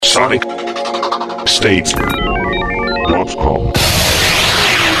SonicState.com.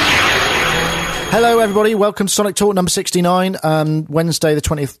 Hello, everybody. Welcome to Sonic Talk number 69. Wednesday, the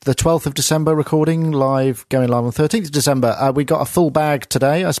 12th of December, recording live, going live on 13th of December. We got a full bag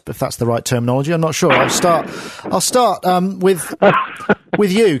today, if that's the right terminology. I'm not sure. I'll start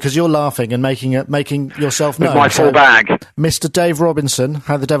with you, because you're laughing and making yourself known. With my full bag. Mr. Dave Robinson,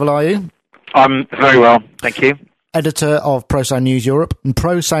 how the devil are you? I'm very well, thank you. Editor of Pro Sound News Europe and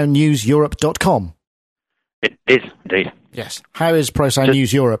ProSoundNewsEurope.com. It is indeed. Yes. How is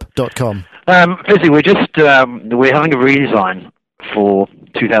ProSoundNewsEurope.com? Busy. We're having a redesign for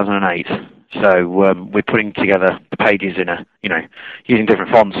 2008. So we're putting together the pages in using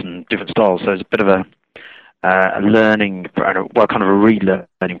different fonts and different styles. So there's a bit of a learning, kind of a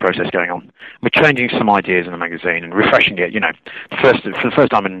relearning process going on. We're changing some ideas in the magazine and refreshing it. For the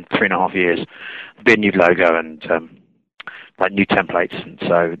first time in 3.5 years, there'll be a new logo and like new templates. And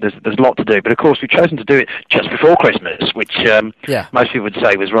so there's a lot to do. But of course, we've chosen to do it just before Christmas, which most people would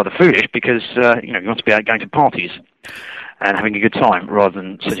say was rather foolish because you want to be out going to parties and having a good time rather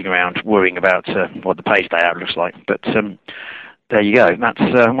than sitting around worrying about what the page layout looks like. But there you go. That's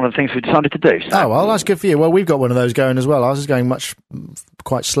one of the things we decided to do. So. Oh, well, that's good for you. Well, we've got one of those going as well. Ours is going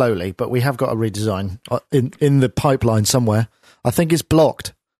quite slowly, but we have got a redesign in the pipeline somewhere. I think it's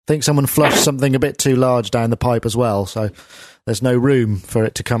blocked. I think someone flushed something a bit too large down the pipe as well, so there's no room for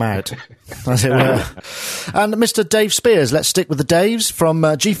it to come out, as it were. And Mr. Dave Spears, let's stick with the Daves, from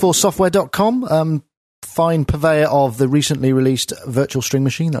GeForceSoftware.com, fine purveyor of the recently released Virtual String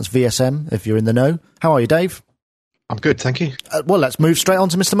Machine. That's VSM, if you're in the know. How are you, Dave? I'm good, thank you. Well, let's move straight on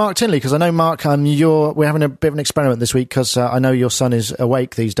to Mr. Mark Tinley, because I know, Mark, we're having a bit of an experiment this week, because I know your son is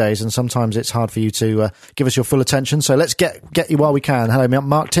awake these days, and sometimes it's hard for you to give us your full attention. So let's get you while we can. Hello,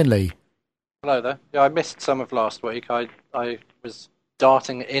 Mark Tinley. Hello there. Yeah, I missed some of last week. I was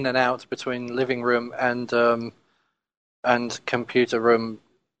darting in and out between living room and computer room,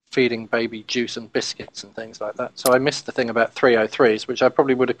 feeding baby juice and biscuits and things like that. So I missed the thing about 303s, which I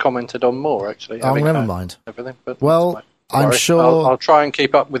probably would have commented on more, actually. Oh, never mind. Everything, but well, I'm sure I'll try and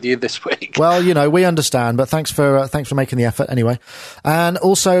keep up with you this week. Well, we understand, but thanks for making the effort anyway. And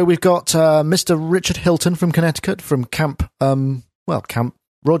also we've got Mr. Richard Hilton from Connecticut, from Camp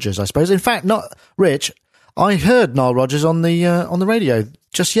Rogers, I suppose. In fact, not Rich. I heard Nile Rodgers on the radio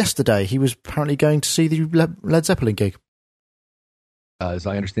just yesterday. He was apparently going to see the Led Zeppelin gig. As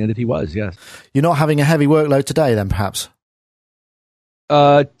I understand it, he was, yes. You're not having a heavy workload today, then, perhaps?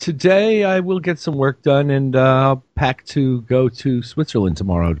 Today I will get some work done, and I'll pack to go to Switzerland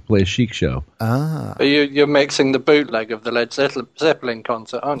tomorrow to play a Chic show. Ah. You're mixing the bootleg of the Led Zeppelin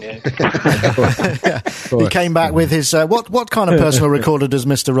concert, aren't you? Yeah. He came back with his... what kind of personal recorder does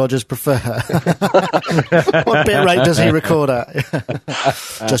Mr. Rogers prefer? What bit rate does he record at?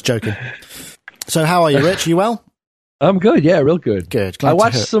 Just joking. So how are you, Rich? Are you well? I'm good, yeah, real good. Good. I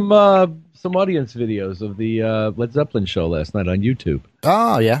watched some audience videos of the Led Zeppelin show last night on YouTube.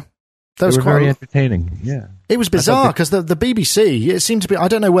 Oh, yeah. They were very entertaining, yeah. It was bizarre, because the BBC, it seemed to be, I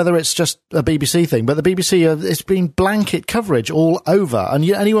don't know whether it's just a BBC thing, but the BBC, it's been blanket coverage all over, and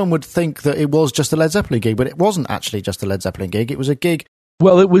anyone would think that it was just a Led Zeppelin gig, but it wasn't actually just a Led Zeppelin gig, it was a gig...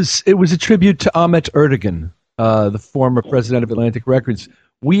 Well, it was a tribute to Ahmet Ertegun, the former president of Atlantic Records.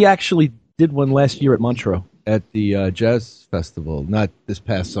 We actually did one last year at Montreux, at the Jazz Festival, not this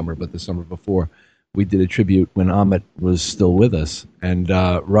past summer, but the summer before. We did a tribute when Ahmet was still with us, and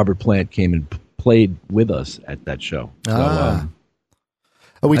Robert Plant came and played with us at that show. Are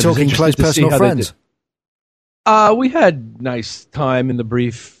we talking close personal friends? We had nice time in the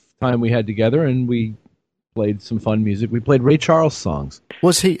brief time we had together, and we played some fun music. We played Ray Charles songs.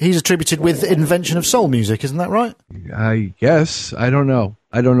 He's attributed with invention of soul music, isn't that right? I guess. I don't know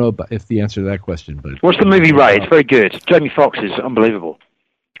if the answer to that question. But watch the movie Ray. It's very good. Jamie Foxx is unbelievable,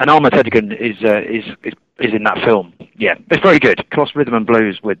 and Ahmet Ertegun is in that film. Yeah, it's very good. Cross rhythm and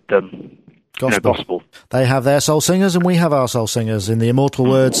blues with gospel. They have their soul singers, and we have our soul singers. In the immortal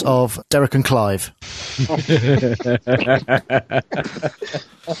words of Derek and Clive.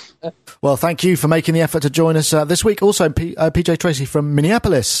 Well, thank you for making the effort to join us this week. Also, PJ Tracy from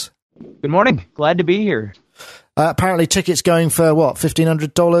Minneapolis. Good morning. Glad to be here. Apparently, tickets going for what,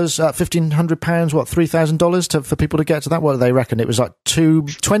 £1,500, £1,500, what, $3,000 for people to get to that. What do they reckon? It was like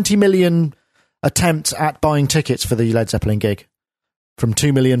 20 million attempts at buying tickets for the Led Zeppelin gig from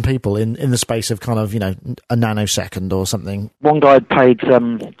 2 million people in the space of kind of, a nanosecond or something. One guy paid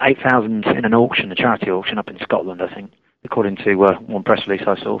 $8,000 in an auction, a charity auction up in Scotland, I think, according to one press release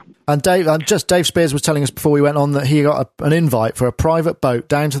I saw. And Dave Spears was telling us before we went on that he got an invite for a private boat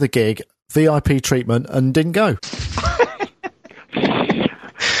down to the gig, VIP treatment, and didn't go.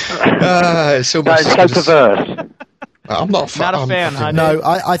 It's almost so perverse. I'm not a fan. Not a fan, huh? No,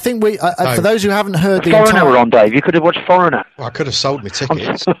 I think for those who haven't heard the Foreigner entire... were on, Dave. You could have watched Foreigner. I could have sold me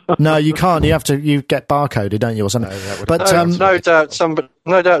tickets. No, you can't. You get barcoded, don't you, or something? But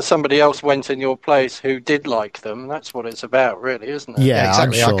No doubt somebody else went in your place who did like them. That's what it's about, really, isn't it? yeah,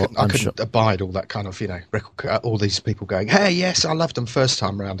 exactly. I'm I sure. couldn't abide all that kind of, record, all these people going, "Hey, yes, I loved them first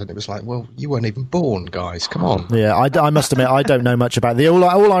time round," and it was like, well, you weren't even born, guys. Come on. Yeah, I must admit, I don't know much about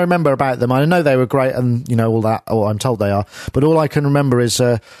all I remember about them. I know they were great, and all that. Or I'm told they are. But all I can remember is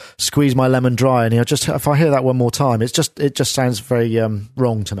 "Squeeze My Lemon Dry," and just if I hear that one more time, it just sounds very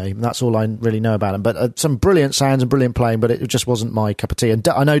wrong to me. And that's all I really know about them. But some brilliant sounds and brilliant playing, but it just wasn't my cup of tea. And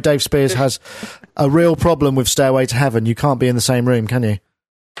I know Dave Spears has a real problem with Stairway to Heaven. You can't be in the same room, can you?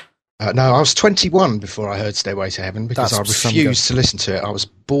 No, I was 21 before I heard Stairway to Heaven because That's I refused to listen to it. I was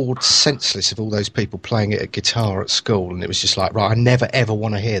bored senseless of all those people playing it at guitar at school, and it was just like, right, I never ever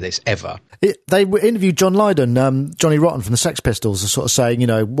want to hear this ever. They interviewed John Lydon, Johnny Rotten from the Sex Pistols, sort of saying,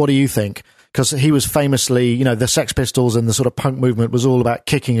 what do you think? Because he was famously, the Sex Pistols and the sort of punk movement was all about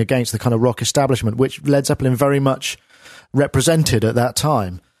kicking against the kind of rock establishment, which Led Zeppelin very much represented at that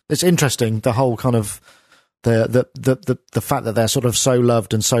time. It's interesting, the whole kind of the fact that they're sort of so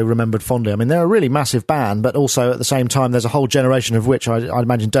loved and so remembered fondly. I mean, they're a really massive band, but also at the same time, there's a whole generation of which I'd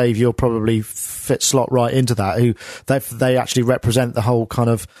imagine, Dave, you'll probably slot right into that, who they actually represent the whole kind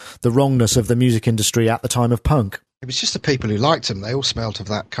of the wrongness of the music industry at the time of punk. It was just the people who liked them. They all smelt of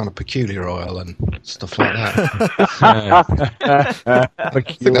that kind of peculiar oil and stuff like that. I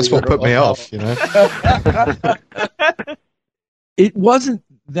think that's what put me off, It wasn't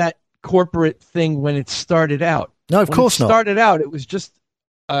that corporate thing when it started out. No, of course not. Started out, it was just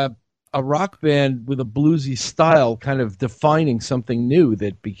a rock band with a bluesy style, kind of defining something new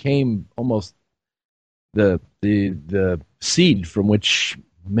that became almost the seed from which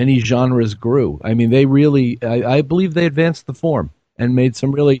many genres grew. I mean, they really, I believe they advanced the form and made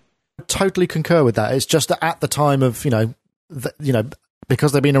some really... Totally concur with that. It's just that at the time of,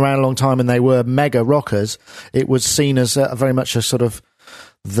 because they've been around a long time and they were mega rockers, it was seen as very much a sort of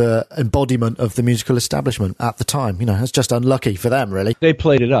the embodiment of the musical establishment at the time. It's just unlucky for them, really. They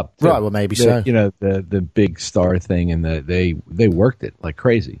played it up. Right, well, maybe so. The big star thing, and they worked it like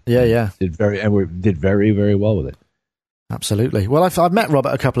crazy. Yeah. Did very, very well with it. Absolutely. Well, I've met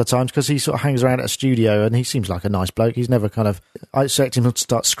Robert a couple of times because he sort of hangs around at a studio and he seems like a nice bloke. He's never I expect him to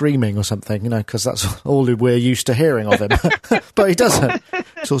start screaming or something, because that's all we're used to hearing of him. But he doesn't.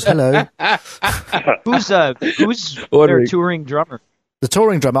 So, hello. Who's their touring drummer? The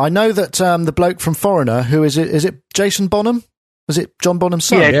touring drummer. I know that the bloke from Foreigner, who is it Jason Bonham? Is it John Bonham's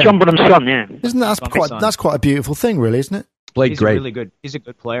son? Yeah, John Bonham's son, yeah. Isn't that's quite a beautiful thing, really, isn't it? Played great. Really good. He's a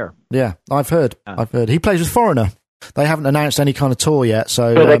good player. Yeah, I've heard. He plays with Foreigner. They haven't announced any kind of tour yet,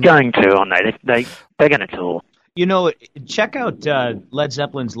 so... But they're going to, aren't they? They're going to tour. Check out Led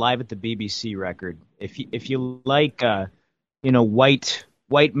Zeppelin's Live at the BBC record. If you like, white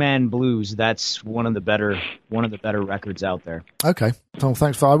man blues, that's one of the better records out there. Okay, Tom,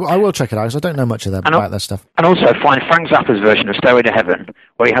 thanks. I will check it out because I don't know much about that stuff. And also find Frank Zappa's version of Stairway to Heaven,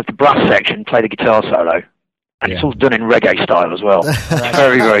 where you have the brass section play the guitar solo. And it's all done in reggae style as well.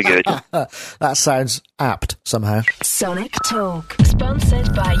 Very, very good. That sounds apt somehow. Sonic Talk,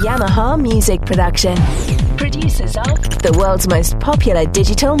 sponsored by Yamaha Music Production. Producers are the world's most popular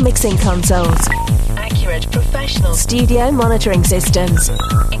digital mixing consoles, accurate professional studio monitoring systems,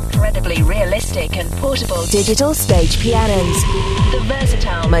 incredibly realistic and portable digital stage pianos, the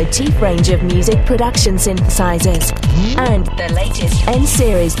versatile motif range of music production synthesizers, and the latest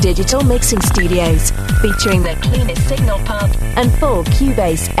N-Series digital mixing studios, featuring the cleanest signal path and full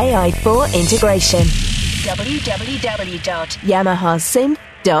Cubase AI4 integration.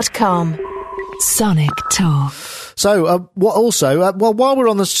 www.yamahasynth.com. Sonic Talk. So, while we're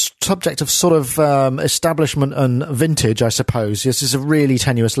on the subject of sort of establishment and vintage, I suppose, this is a really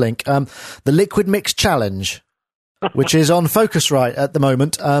tenuous link. The Liquid Mix Challenge, which is on Focusrite at the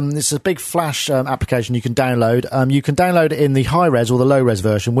moment. It's a big Flash application you can download. You can download it in the high-res or the low-res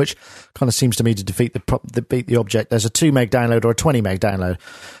version, which kind of seems to me to defeat the object. There's a 2 meg download or a 20 meg download.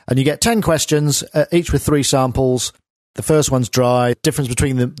 And you get 10 questions, each with 3 samples. The first one's dry. Difference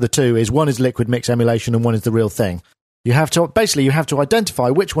between the two is one is Liquid Mix emulation and one is the real thing. You have to identify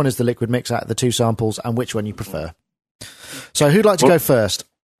which one is the Liquid Mix out of the 2 samples and which one you prefer. So who'd like to go first?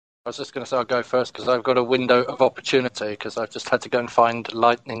 I was just going to say I'll go first because I've got a window of opportunity because I've just had to go and find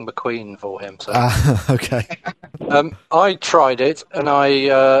Lightning McQueen for him. So. Okay. I tried it and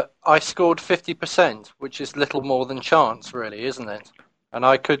I scored 50%, which is little more than chance, really, isn't it? And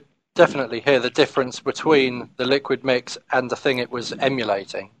I could definitely hear the difference between the Liquid Mix and the thing it was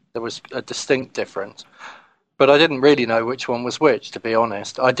emulating. there was a distinct difference. But I didn't really know which one was which, to be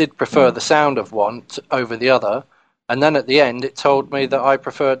honest. I did prefer the sound of one over the other, and then at the end it told me that I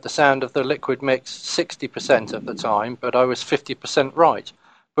preferred the sound of the Liquid Mix 60% of the time, but I was 50% right.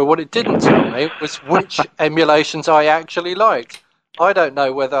 But what it didn't tell me was which emulations I actually liked. I don't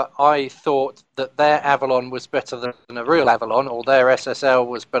know whether I thought that their Avalon was better than a real Avalon, or their SSL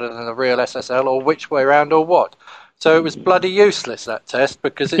was better than a real SSL, or which way around, or what. So it was bloody useless, that test,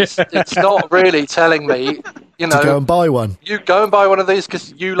 because it's not really telling me, you know, to go and buy one. You go and buy one of these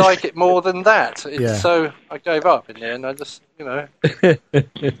because you like it more than that. Yeah. So I gave up in the end. I just, you know.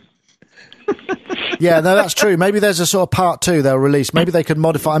 Yeah, no, that's true. Maybe there's a sort of part 2 they'll release. Maybe they could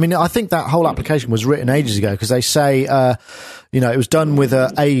modify. I mean, I think that whole application was written ages ago because they say, you know, it was done with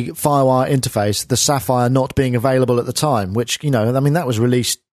a FireWire interface, the Sapphire not being available at the time, which, you know, I mean, that was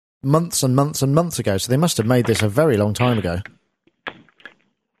released months and months and months ago. So they must have made this a very long time ago.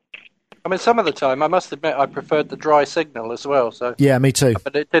 I mean, some of the time, I must admit, I preferred the dry signal as well. So yeah, me too.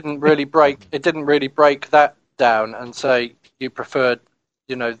 But it didn't really break. It didn't really break that down and say you preferred,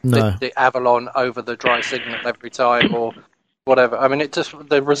 you know, the Avalon over the dry signal every time or whatever. I mean, it just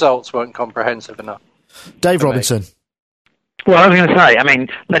the results weren't comprehensive enough. Dave Robinson. Well, I was going to say, I mean,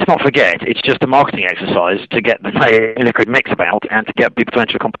 let's not forget, it's just a marketing exercise to get the Liquid Mix about and to get people to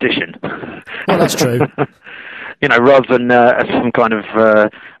enter a competition. Well, that's true. You know, rather than some kind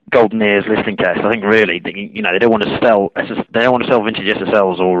of golden ears listening test. I think really, you know, they don't want to sell vintage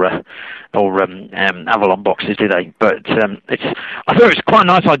SSLs or Avalon boxes, do they? But I thought it was quite a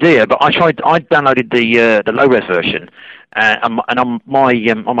nice idea. But I downloaded the low res version. And on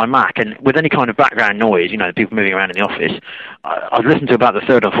my Mac, and with any kind of background noise, you know, people moving around in the office, I've listened to about the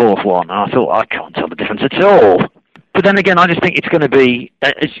third or fourth one, and I thought I can't tell the difference at all. But then again, I just think it's going to be,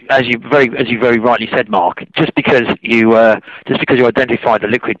 as you very rightly said, Mark. Just because you identify the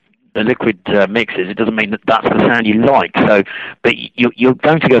liquid mixes, it doesn't mean that that's the sound you like. So, but you're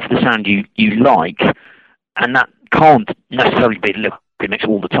going to go for the sound you like, and that can't necessarily be the liquid mix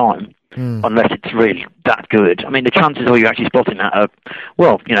all the time. Unless it's really that good. I mean, the chances of you actually spotting that are,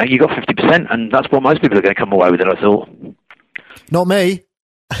 well, you know, you got 50%, and that's what most people are going to come away with it, I thought. Not me.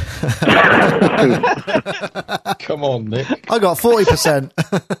 Come on, Nick. I got 40%.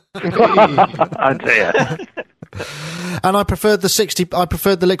 Oh dear. And I preferred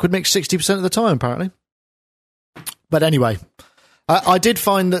the Liquid Mix 60% of the time, apparently. But anyway, I did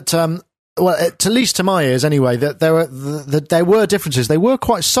find that, well, at least to my ears anyway, that there were differences. They were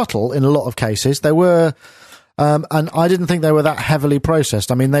quite subtle in a lot of cases. They were, and I didn't think they were that heavily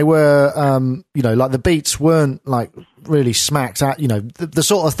processed. I mean, they were, you know, like the beats weren't like really smacked at, you know, the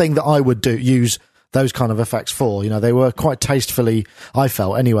sort of thing that I would use those kind of effects for. You know, they were quite tastefully, I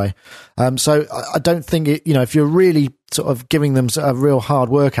felt anyway. So I don't think it, you know, if you're really sort of giving them a real hard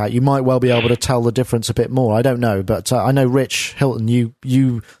workout, you might well be able to tell the difference a bit more. I don't know, but I know Rich Hilton,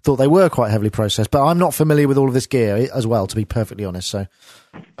 you thought they were quite heavily processed, but I'm not familiar with all of this gear as well, to be perfectly honest. So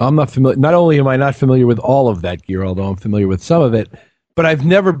I'm not familiar. Not only am I not familiar with all of that gear, although I'm familiar with some of it, but I've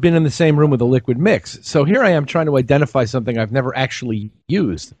never been in the same room with a Liquid Mix. So here I am trying to identify something I've never actually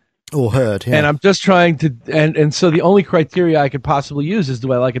used. Or heard, yeah. And I'm just trying to, and so the only criteria I could possibly use is,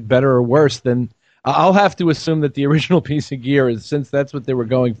 do I like it better or worse than, I'll have to assume that the original piece of gear is, since that's what they were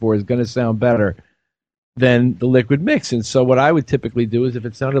going for, is going to sound better than the Liquid Mix. And so what I would typically do is, if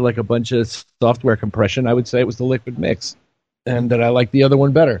it sounded like a bunch of software compression, I would say it was the Liquid Mix, and that I like the other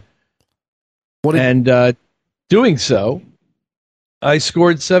one better. Doing so, I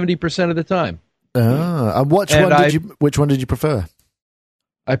scored 70% of the time. And which one did you prefer?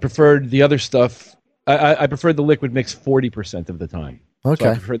 I preferred the other stuff. I preferred the Liquid Mix 40% of the time. Okay.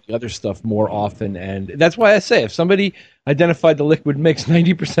 So I preferred the other stuff more often, and that's why I say, if somebody identified the Liquid Mix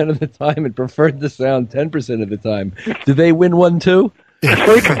 90% of the time and preferred the sound 10% of the time, do they win one too? It's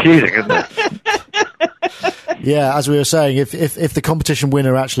very confusing, isn't it? Yeah, as we were saying, if the competition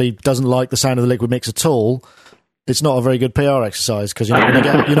winner actually doesn't like the sound of the Liquid Mix at all, it's not a very good PR exercise, because you're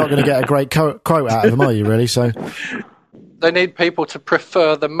not going to get a great quote out of them, are you? Really? So they need people to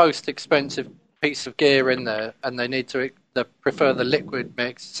prefer the most expensive piece of gear in there, and they need to prefer the Liquid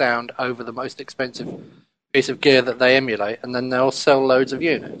Mix sound over the most expensive piece of gear that they emulate, and then they'll sell loads of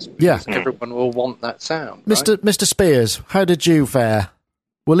units. Yeah, everyone will want that sound. Mr. Spears, how did you fare?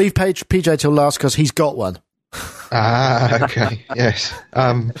 We'll leave PJ till last because he's got one. Okay, yes.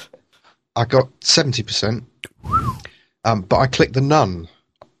 I got 70%, but I clicked the none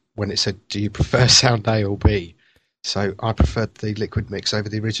when it said, "Do you prefer sound A or B?" So I preferred the Liquid Mix over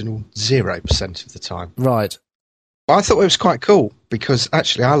the original 0% of the time. Right. But I thought it was quite cool, because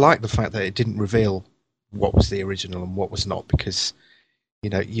actually I like the fact that it didn't reveal what was the original and what was not, because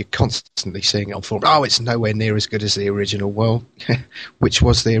you're constantly seeing it on forum. Oh, it's nowhere near as good as the original. Well, which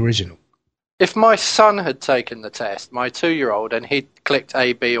was the original? If my son had taken the test, my 2-year-old, and he'd clicked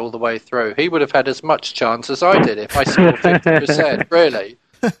A, B all the way through, he would have had as much chance as I did if I scored 50%, really.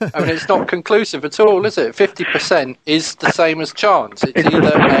 I mean, it's not conclusive at all, is it? 50% is the same as chance. It's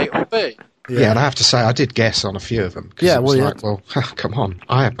either A or B. Yeah, and I have to say, I did guess on a few of them. Yeah, well, come on.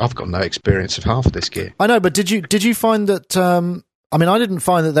 I've got no experience of half of this gear. I know, but did you find that... I mean, I didn't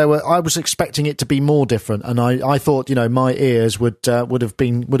find that I was expecting it to be more different, and I thought, my ears would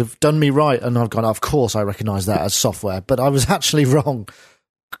have done me right, and I've gone, of course I recognise that as software, but I was actually wrong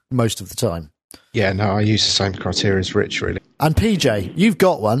most of the time. Yeah, no, I use the same criteria as Rich, really. And PJ, you've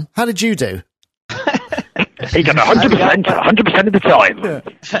got one. How did you do? He got 100% of the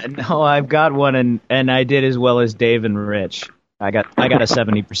time. No, I've got one, and I did as well as Dave and Rich. I got a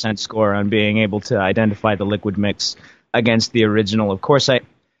 70% score on being able to identify the liquid mix against the original. Of course,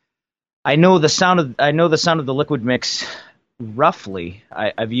 I know the sound of the liquid mix roughly.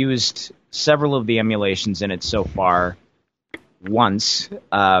 I've used several of the emulations in it so far once,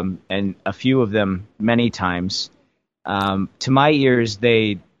 and a few of them many times. To my ears,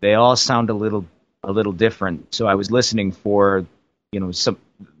 they all sound a little different. So I was listening for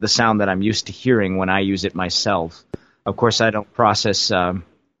the sound that I'm used to hearing when I use it myself. Of course, I don't process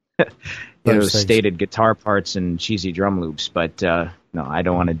stated guitar parts and cheesy drum loops, but no, I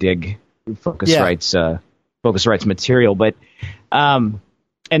don't want to dig Focusrite's material. But and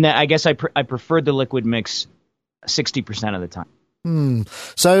then I guess I preferred the liquid mix 60% of the time.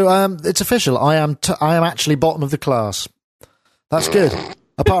 So it's official. I am actually bottom of the class. That's good.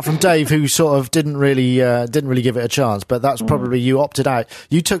 Apart from Dave, who sort of didn't really give it a chance, but that's probably you opted out.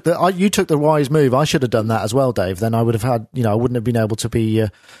 You took the wise move. I should have done that as well, Dave. Then I would have had, I wouldn't have been able to be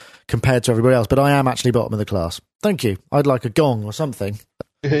compared to everybody else. But I am actually bottom of the class. Thank you. I'd like a gong or something.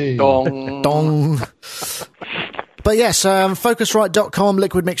 Hey. Dong. But yes, Focusrite.com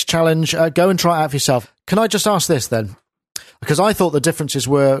Liquid Mix Challenge. Go and try it out for yourself. Can I just ask this then? Because I thought the differences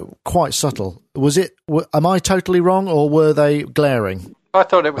were quite subtle. Am I totally wrong, or were they glaring? I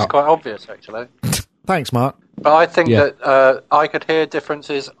thought it was quite obvious, actually. Thanks, Mark. But I think that I could hear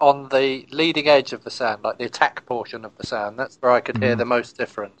differences on the leading edge of the sound, like the attack portion of the sound. That's where I could hear the most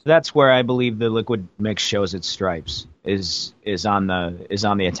difference. That's where I believe the liquid mix shows its stripes. Is on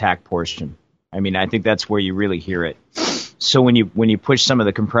the attack portion. I mean, I think that's where you really hear it. So when you push some of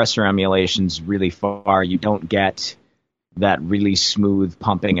the compressor emulations really far, you don't get that really smooth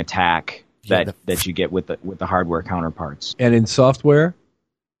pumping attack that you get with the hardware counterparts. And in software,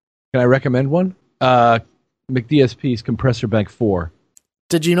 can I recommend one? McDSP's Compressor Bank 4.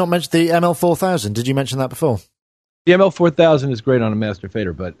 Did you not mention the ML4000? Did you mention that before? The ML4000 is great on a Master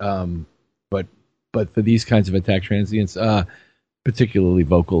Fader, but for these kinds of attack transients, particularly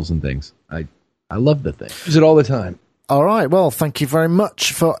vocals and things, I love the thing. Use it all the time. All right. Well, thank you very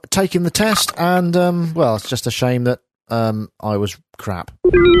much for taking the test. And it's just a shame that I was crap.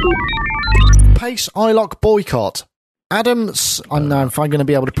 Pace iLok boycott. I'm going to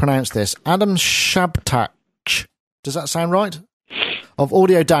be able to pronounce this. Adam Shabtak. Does that sound right? Of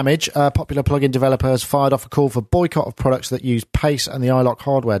Audio Damage, a popular plugin developer has fired off a call for boycott of products that use Pace and the iLok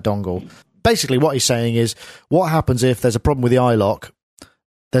hardware dongle. Basically, what he's saying is, what happens if there's a problem with the iLok?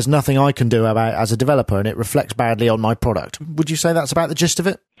 There's nothing I can do about it as a developer, and it reflects badly on my product. Would you say that's about the gist of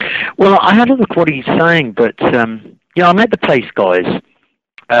it? Well, I had a look at what he's saying, but I met the Pace guys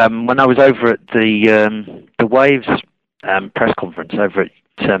when I was over at the Waves press conference over at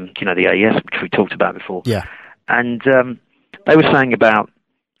the AES, which we talked about before. Yeah, and they were saying about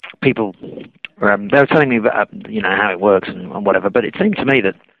people. They were telling me about how it works and whatever. But it seemed to me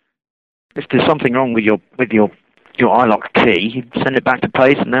that if there's something wrong with your iLok key, you send it back to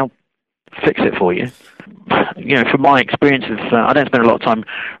Pace and they'll fix it for you. From my experience I don't spend a lot of time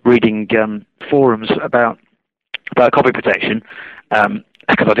reading forums about copy protection,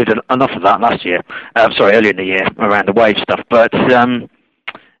 because I did enough of that last year. Earlier in the year around the Wave stuff. But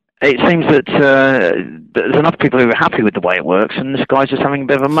it seems that there's enough people who are happy with the way it works, and this guy's just having a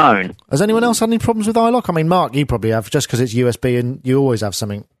bit of a moan. Has anyone else had any problems with iLok? I mean, Mark, you probably have, just because it's USB, and you always have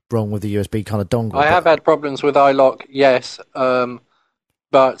something wrong with the USB kind of dongle. I have had problems with iLok, yes, and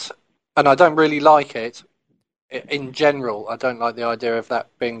I don't really like it. In general, I don't like the idea of that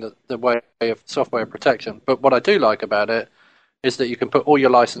being the way of software protection. But what I do like about it is that you can put all your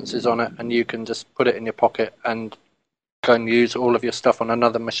licenses on it, and you can just put it in your pocket and go and use all of your stuff on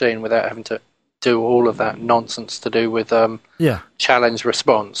another machine without having to do all of that nonsense to do with challenge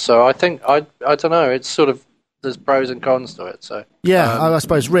response. So I think, I don't know, it's sort of, there's pros and cons to it. So I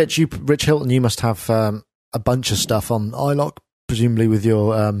suppose Rich Hilton, you must have a bunch of stuff on iLok presumably with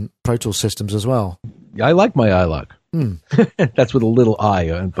your Pro Tools systems as well. I like my iLock. That's with a little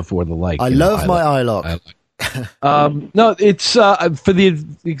I before the like. I love my iLock. No, it's for the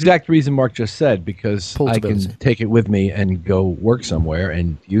exact reason Mark just said, because I can take it with me and go work somewhere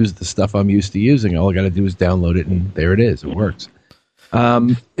and use the stuff I'm used to using. All I got to do is download it, and there it is. It works.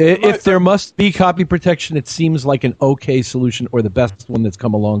 If there must be copy protection, it seems like an okay solution, or the best one that's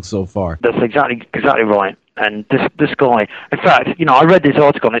come along so far. That's exactly right. And this guy, in fact, I read this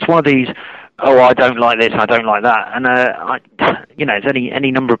article, and it's one of these, I don't like this, I don't like that. And, as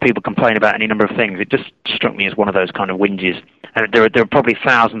any number of people complain about any number of things, it just struck me as one of those kind of whinges. And there are probably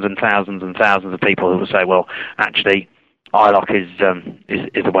thousands and thousands and thousands of people who will say, well, actually, iLock is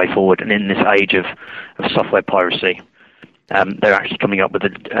the way forward. And in this age of software piracy, they're actually coming up with a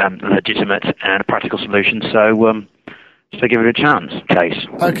legitimate and a practical solution. So give it a chance, Case.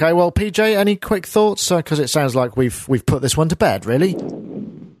 Okay, well, PJ, any quick thoughts? Because it sounds like we've put this one to bed, really.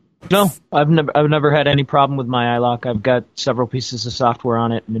 No, I've never had any problem with my iLock. I've got several pieces of software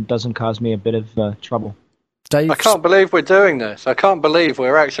on it, and it doesn't cause me a bit of trouble. Dave? I can't believe we're doing this. I can't believe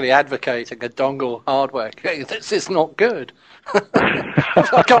we're actually advocating a dongle hardware. This is not good.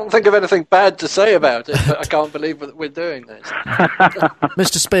 I can't think of anything bad to say about it, but I can't believe that we're doing this.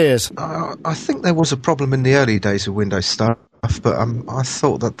 Mr. Spears? I think there was a problem in the early days of Windows stuff, but I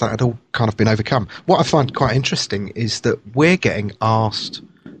thought that had all kind of been overcome. What I find quite interesting is that we're getting asked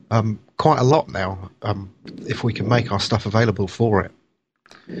quite a lot now if we can make our stuff available for it.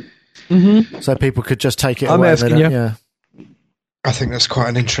 Mm-hmm. So people could just take it I'm away. Asking you. Yeah. I think that's quite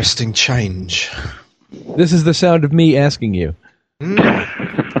an interesting change. This is the sound of me asking you.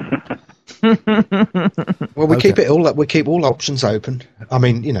 Well, we keep it all up. We keep all options open. I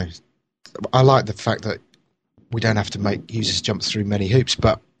mean, I like the fact that we don't have to make users jump through many hoops.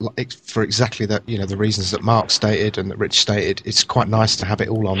 But for exactly that, the reasons that Mark stated and that Rich stated, it's quite nice to have it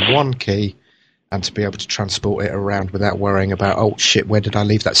all on one key and to be able to transport it around without worrying about, oh shit, where did I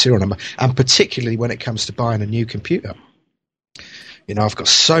leave that serial number? And particularly when it comes to buying a new computer. I've got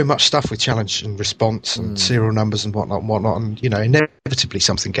so much stuff with challenge and response and serial numbers and whatnot, and inevitably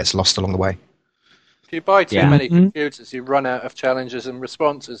something gets lost along the way. If you buy too many computers, you run out of challenges and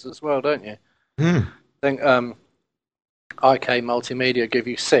responses as well, don't you? I think IK Multimedia give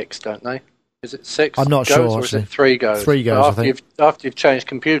you 6, don't they? Is it 6? I'm not goes, sure. Or actually. is it 3 goes? 3 goes. After I think. After you've changed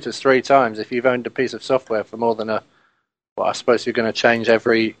computers 3 times, if you've owned a piece of software for more than I suppose you're going to change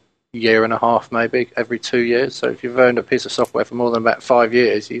every year and a half, maybe every 2 years. So if you've owned a piece of software for more than about 4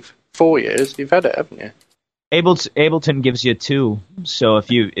 years, you've had it, haven't you? Ableton gives you 2. So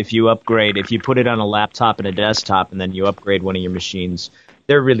if you upgrade, if you put it on a laptop and a desktop, and then you upgrade one of your machines,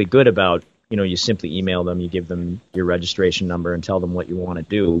 they're really good about, you simply email them, you give them your registration number, and tell them what you want to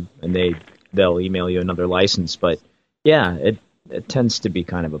do, and they'll email you another license. But yeah, it tends to be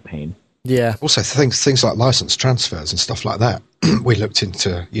kind of a pain. Yeah. Also, things like license transfers and stuff like that. We looked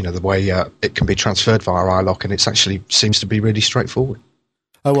into, the way it can be transferred via iLock, and it actually seems to be really straightforward.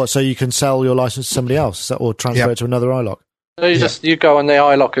 Oh, what? So you can sell your license to somebody else, or transfer it to another iLock? So you go on the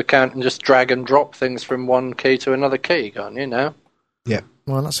iLock account and just drag and drop things from one key to another key, can't you? Now. Yeah.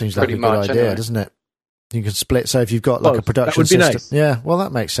 Well, that seems like Pretty a good much, idea, anyway. doesn't it? You can split. So if you've got like a production that would be system, nice. Yeah. Well,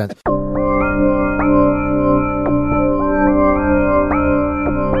 that makes sense.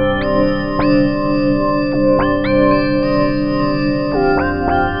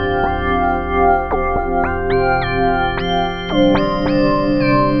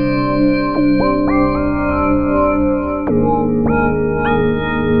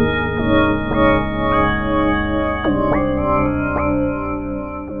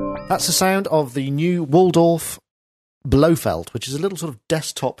 That's the sound of the new Waldorf Blofeld, which is a little sort of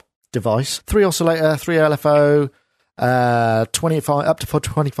desktop device. 3 oscillator, 3 LFO, 25 up to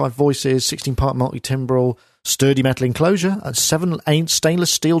 25 voices, 16-part multi-timbral, sturdy metal enclosure, and 7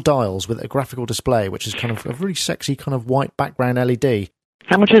 stainless steel dials with a graphical display, which is kind of a really sexy kind of white background LED.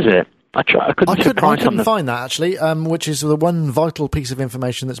 How much is it? I couldn't find that, actually, which is the one vital piece of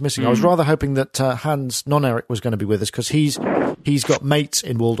information that's missing. I was rather hoping that Hans Noneric was going to be with us, because he's got mates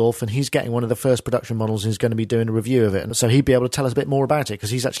in Waldorf, and he's getting one of the first production models, and he's going to be doing a review of it. And so he'd be able to tell us a bit more about it,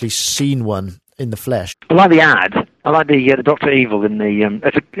 because he's actually seen one in the flesh. I like the ad. I like the Dr. Evil in the.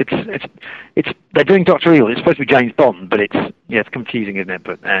 It's they're doing Dr. Evil. It's supposed to be James Bond, but it's confusing, isn't it?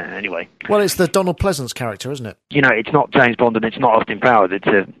 But anyway. Well, it's the Donald Pleasance character, isn't it? It's not James Bond, and it's not Austin Powers. It's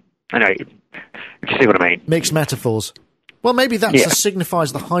a. Anyway, if you see what I mean. Mixed metaphors. Well, maybe that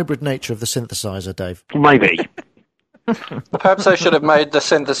signifies the hybrid nature of the synthesizer, Dave. Maybe. Perhaps they should have made the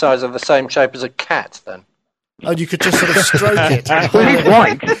synthesizer the same shape as a cat, then. Oh, you could just sort of stroke it. Well, he's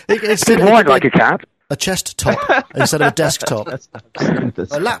white. It's white like a cat. a chest top instead of a desktop.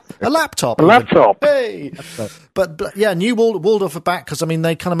 A laptop. A laptop. Hey! But yeah, new Waldorf are back because, I mean,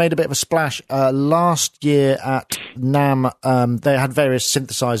 they kind of made a bit of a splash. Last year at NAMM, they had various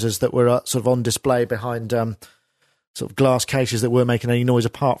synthesizers that were sort of on display behind sort of glass cases that weren't making any noise,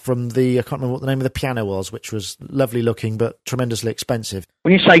 apart from I can't remember what the name of the piano was, which was lovely looking but tremendously expensive.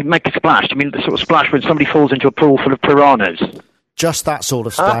 When you say make a splash, do you mean the sort of splash when somebody falls into a pool full of piranhas? Just that sort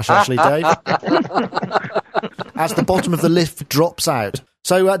of splash, actually, Dave. As the bottom of the lift drops out.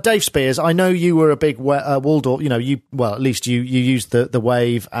 So, Dave Spears, I know you were a big Waldorf, at least you used the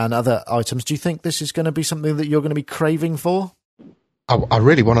Wave and other items. Do you think this is going to be something that you're going to be craving for? I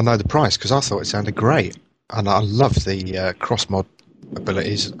really want to know the price, because I thought it sounded great. And I love the cross-mod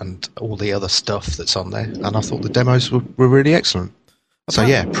abilities and all the other stuff that's on there. And I thought the demos were really excellent. So,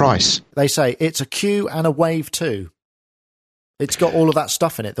 yeah, price. They say it's a Q and a Wave 2. It's got all of that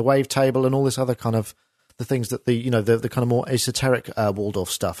stuff in it, the wave table and all this other kind of the things that the kind of more esoteric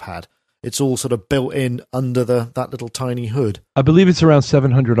Waldorf stuff had. It's all sort of built in under that little tiny hood. I believe it's around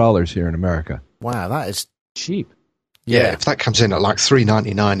 $700 here in America. Wow, that is cheap. Yeah, if that comes in at like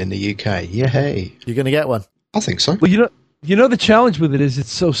 $3.99 in the UK, yay! You're going to get one. I think so. Well, you know the challenge with it is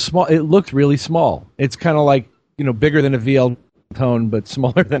it's so small. It looked really small. It's kind of like bigger than a VL Tone, but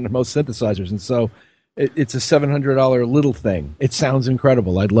smaller than most synthesizers, and so it's a $700 little thing. It sounds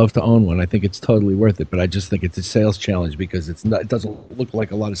incredible. I'd love to own one. I think it's totally worth it, but I just think it's a sales challenge because it doesn't look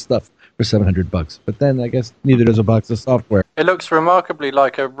like a lot of stuff for $700. But then I guess neither does a box of software. It looks remarkably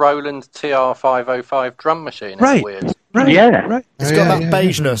like a Roland TR-505 drum machine. Right. Weird. Right. Yeah. Right. It's got that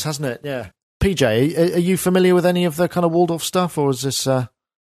beigeness, hasn't it? Yeah. PJ, are you familiar with any of the kind of Waldorf stuff, or is this...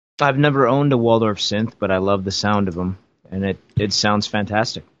 I've never owned a Waldorf synth, but I love the sound of them, and it sounds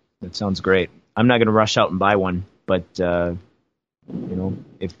fantastic. It sounds great. I'm not going to rush out and buy one, but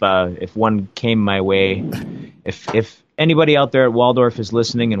if one came my way, if anybody out there at Waldorf is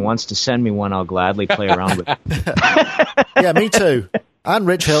listening and wants to send me one, I'll gladly play around with it. Yeah, me too. And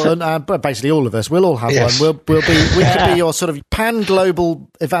Rich Hilton, basically all of us, we'll all have one. We could be your sort of pan-global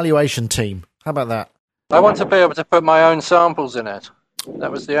evaluation team. How about that? I want to be able to put my own samples in it.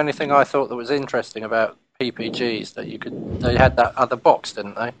 That was the only thing I thought that was interesting about PPGs, that they had that other box,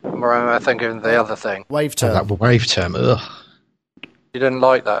 didn't they? Or am I thinking of the other thing? Wave term. That wave term, ugh. You didn't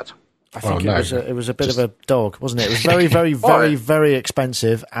like that? I think it was a bit of a dog, wasn't it? It was very, very, very, very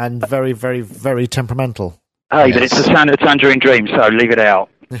expensive and very, very, very temperamental. Hey, but it's a Tangerine Dream, so leave it out.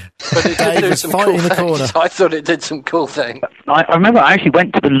 But it did do some cool things. I thought it did some cool things. I remember I actually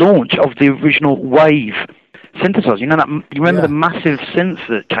went to the launch of the original Wave synthesizer. You remember the massive synth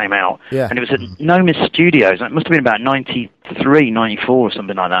that came out? Yeah. And it was at Nomis Studios. It must have been about 93, 94 or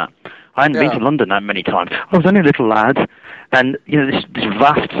something like that. I hadn't been to London that many times. I was only a little lad. And, this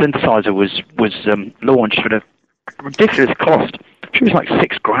vast synthesizer was launched at a ridiculous cost. It was like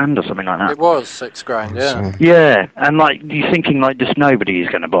 $6,000 or something like that. It was $6,000, yeah. Yeah, and you're thinking just nobody is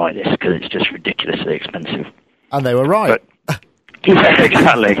going to buy this because it's just ridiculously expensive. And they were right. But, yeah,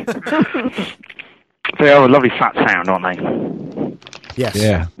 exactly. They are a lovely fat sound, aren't they? Yes.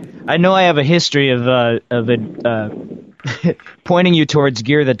 Yeah. I know I have a history of pointing you towards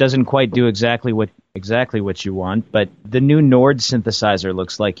gear that doesn't quite do exactly what you want, but the new Nord synthesizer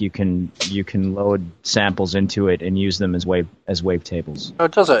looks like you can load samples into it and use them as wavetables. Oh,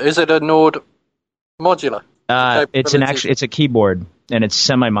 does it? Is it a Nord modular? It's a keyboard, and it's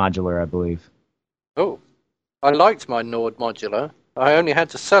semi-modular, I believe. Oh, I liked my Nord modular. I only had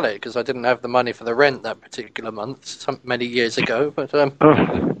to sell it because I didn't have the money for the rent that particular month, many years ago. But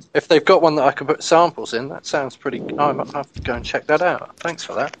if they've got one that I can put samples in, that sounds pretty... I might have to go and check that out. Thanks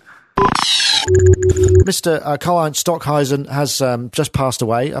for that. Mr. Karl-Heinz Stockhausen has just passed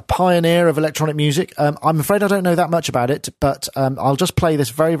away, a pioneer of electronic music. I'm afraid I don't know that much about it, but I'll just play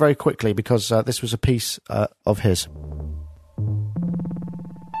this very, very quickly because this was a piece of his.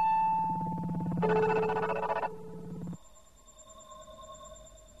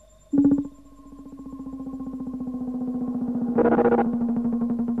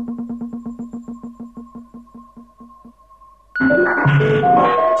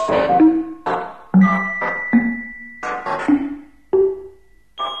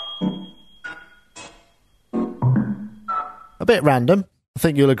 A bit random, I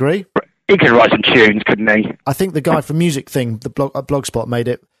think you'll agree. He could write some tunes, couldn't he? I think the guy from Music Thing, the Blogspot, made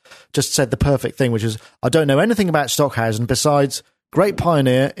it, just said the perfect thing, which is, I don't know anything about Stockhausen besides Great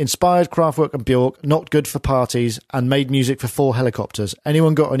pioneer, inspired Kraftwerk and Bjork, not good for parties, and made music for 4 helicopters.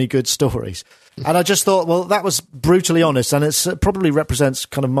 Anyone got any good stories? And I just thought, well, that was brutally honest, and it probably represents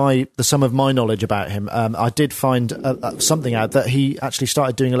kind of the sum of my knowledge about him. I did find something out that he actually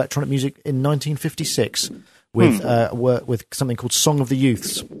started doing electronic music in 1956 with something called Song of the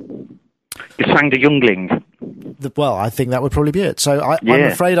Youths. You sang the Youngling. Well, I think that would probably be it. So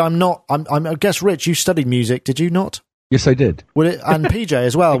I'm afraid I'm not. I guess, Rich, you studied music, did you not? Yes, I did. And PJ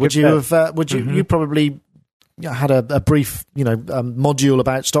as well. Would you have? You probably had a brief, module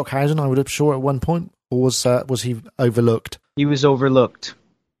about Stockhausen? I would have sure at one point, or was he overlooked? He was overlooked.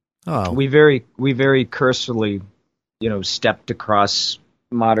 Oh, we very cursorily, stepped across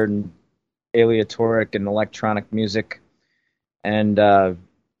modern aleatoric and electronic music, and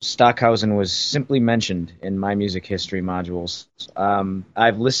Stockhausen was simply mentioned in my music history modules.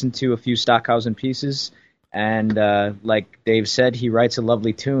 I've listened to a few Stockhausen pieces. And like Dave said, he writes a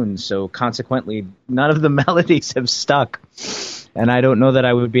lovely tune, so consequently, none of the melodies have stuck. And I don't know that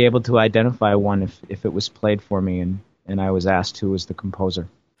I would be able to identify one if it was played for me and I was asked who was the composer.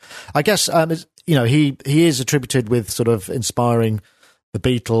 I guess, he is attributed with sort of inspiring the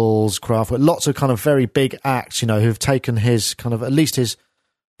Beatles, Kraftwerk, lots of kind of very big acts, who've taken his kind of, at least his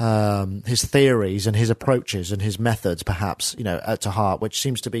theories and his approaches and his methods, perhaps, to heart, which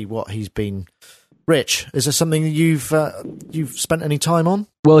seems to be what he's been. Rich, is there something you've spent any time on?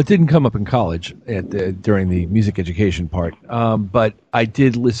 Well, it didn't come up in college during the music education part, but I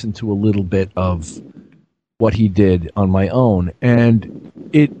did listen to a little bit of what he did on my own, and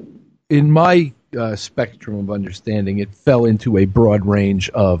in my spectrum of understanding, it fell into a broad range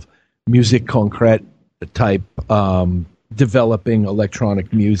of musique concrète type, developing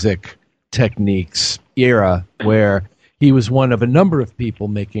electronic music techniques era, where he was one of a number of people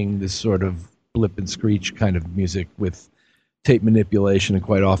making this sort of blip and screech kind of music with tape manipulation, and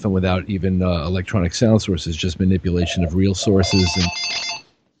quite often without even electronic sound sources, just manipulation of real sources.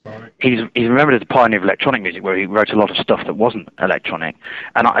 And he's remembered as a pioneer of electronic music, where he wrote a lot of stuff that wasn't electronic.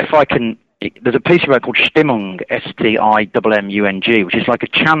 And there's a piece he wrote called Stimmung, Stimmung, which is like a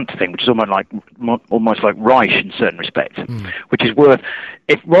chant thing, which is almost like Reich in certain respects, which is worth,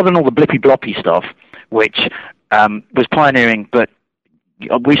 rather than all the blippy bloppy stuff, which was pioneering, but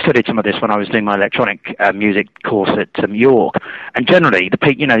we studied some of this when I was doing my electronic music course at York, and generally,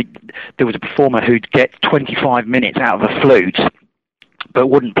 there was a performer who'd get 25 minutes out of a flute, but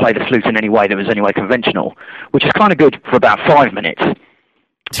wouldn't play the flute in any way that was anyway conventional, which is kind of good for about 5 minutes,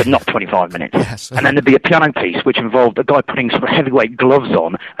 but not 25 minutes. Yes. And then there'd be a piano piece which involved a guy putting sort of heavyweight gloves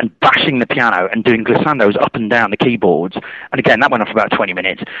on and bashing the piano and doing glissandos up and down the keyboards, and again, that went on for about 20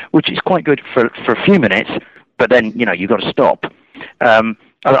 minutes, which is quite good for a few minutes, but then, you've got to stop.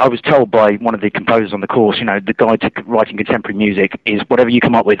 I was told by one of the composers on the course, the guide to writing contemporary music is whatever you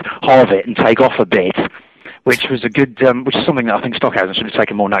come up with, halve it and take off a bit, which was which is something that I think Stockhausen should have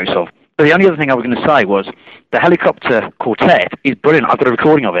taken more notice of. But the only other thing I was going to say was the Helicopter Quartet is brilliant. I've got a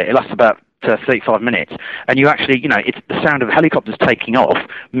recording of it. It lasts about 35 minutes, and you actually, it's the sound of helicopters taking off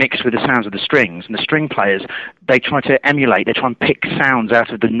mixed with the sounds of the strings, and the string players, they try and pick sounds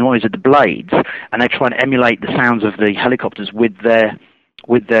out of the noise of the blades, and they try and emulate the sounds of the helicopters with their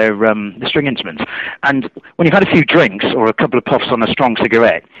the string instruments. And when you've had a few drinks or a couple of puffs on a strong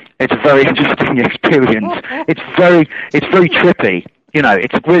cigarette, it's a very interesting experience. It's very trippy.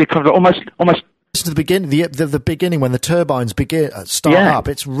 It's really kind of almost. To the beginning, the beginning when the turbines start up,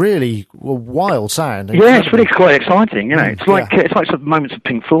 it's really a wild sound. Yeah, it's really quite exciting. It's like sort of moments of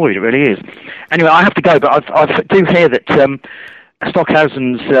Pink Floyd. It really is. Anyway, I have to go, but I do hear that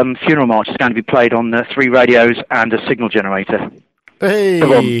Stockhausen's funeral march is going to be played on 3 radios and a signal generator. Hey,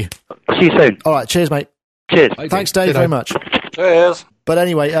 I'll see you soon. All right, cheers, mate. Cheers. Thanks, Dave, very much. Cheers. But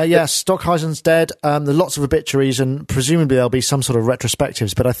anyway, Stockhausen's dead. There are lots of obituaries, and presumably there'll be some sort of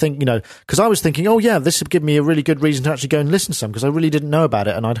retrospectives. But I think, because I was thinking, this would give me a really good reason to actually go and listen to some, because I really didn't know about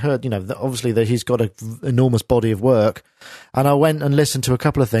it. And I'd heard, obviously that he's got an enormous body of work. And I went and listened to a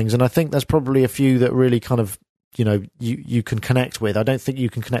couple of things, and I think there's probably a few that really kind of, you can connect with. I don't think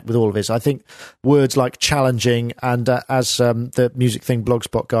you can connect with all of it. I think words like challenging and, as the Music Thing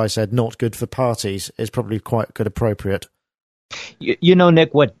Blogspot guy said, not good for parties is probably quite good appropriate.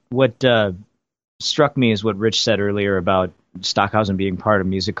 Nick, what struck me is what Rich said earlier about Stockhausen being part of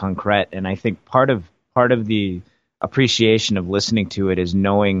musique concrète, and I think part of the appreciation of listening to it is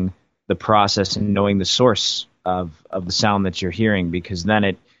knowing the process and knowing the source of the sound that you're hearing, because then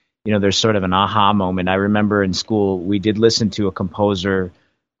it, there's sort of an aha moment. I remember in school we did listen to a composer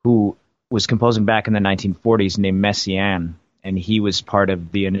who was composing back in the 1940s named Messiaen, and he was part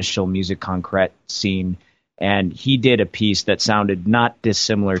of the initial musique concrète scene. And he did a piece that sounded not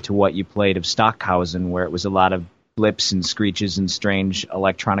dissimilar to what you played of Stockhausen, where it was a lot of blips and screeches and strange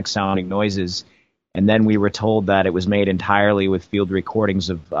electronic sounding noises. And then we were told that it was made entirely with field recordings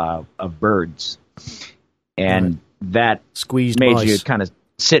of birds. And that Squeezed made mice. you kind of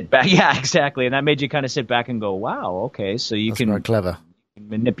sit back. Yeah, exactly. And that made you kind of sit back and go, wow, okay, so you That's can very clever.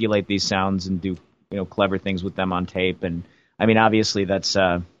 manipulate these sounds and do clever things with them on tape. And I mean, obviously that's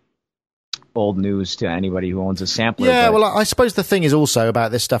old news to anybody who owns a sampler. Yeah, but- well, I suppose the thing is also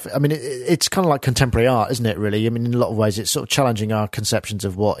about this stuff. I mean, it's kind of like contemporary art, isn't it, really? I mean, in a lot of ways, it's sort of challenging our conceptions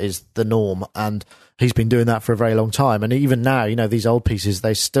of what is the norm. And he's been doing that for a very long time. And even now, these old pieces,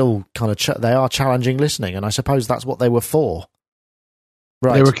 they still kind of they are challenging listening. And I suppose that's what they were for.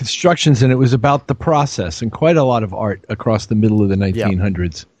 Right. They were constructions, and it was about the process. And quite a lot of art across the middle of the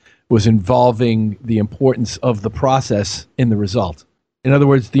 1900s was involving the importance of the process in the result. In other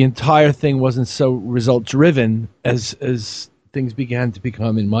words, the entire thing wasn't so result-driven as things began to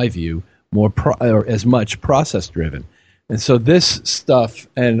become, in my view, or as much process-driven. And so this stuff,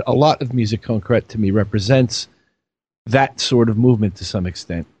 and a lot of musique concrète to me, represents that sort of movement to some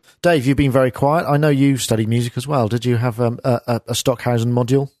extent. Dave, you've been very quiet. I know you studied music as well. Did you have a Stockhausen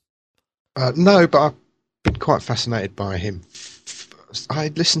module? No, but I've been quite fascinated by him. I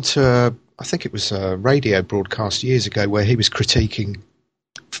listened to, I think it was a radio broadcast years ago where he was critiquing,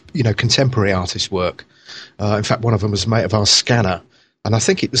 contemporary artists' work. In fact, one of them was a mate of ours, Scanner, and I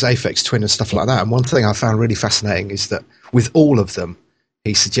think it was Aphex Twin and stuff like that. And one thing I found really fascinating is that with all of them,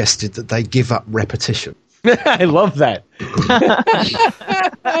 he suggested that they give up repetition. I love that.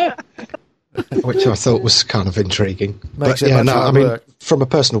 Which I thought was kind of intriguing. Makes but it yeah, much no, harder I mean, work. from a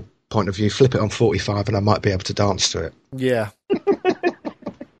personal point of view, flip it on 45 and I might be able to dance to it. Yeah.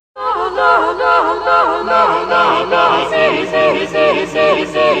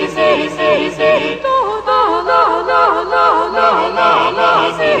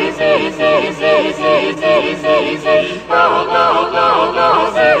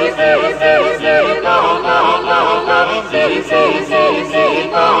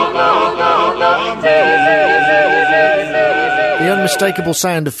 The unmistakable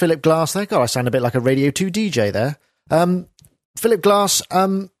sound of Philip Glass there. God, I sound a bit like a Radio 2 DJ there. Philip Glass,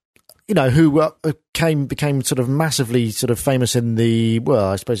 who became sort of massively sort of famous in the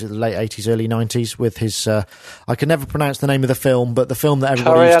late 80s, early 90s with his, I can never pronounce the name of the film, but the film that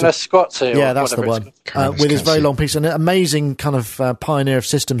everybody used to... Squatty. Yeah, that's the one. With his very long piece, an amazing kind of pioneer of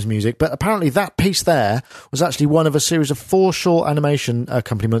systems music. But apparently that piece there was actually one of a series of 4 short animation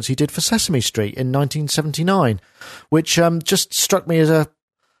accompaniments he did for Sesame Street in 1979, which just struck me as a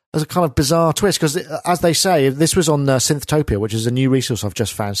kind of bizarre twist, because as they say, this was on Synthtopia, which is a new resource I've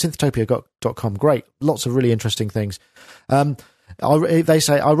just found, synthtopia.com. Great, lots of really interesting things. They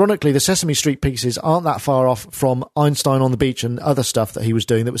say, ironically, the Sesame Street pieces aren't that far off from Einstein on the Beach and other stuff that he was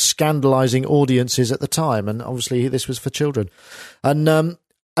doing that was scandalising audiences at the time, and obviously this was for children. And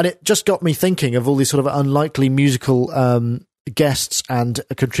it just got me thinking of all these sort of unlikely musical guests and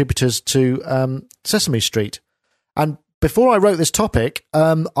contributors to Sesame Street. And before I wrote this topic,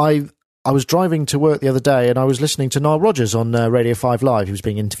 I was driving to work the other day and I was listening to Nile Rodgers on Radio 5 Live. He was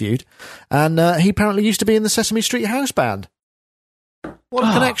being interviewed. And he apparently used to be in the Sesame Street house band. What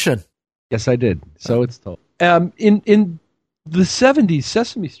a connection. Yes, I did. So it's told. In the 70s,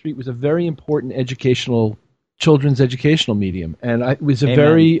 Sesame Street was a very important children's educational medium. And it was a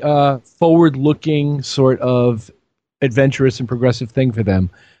very forward-looking sort of adventurous and progressive thing for them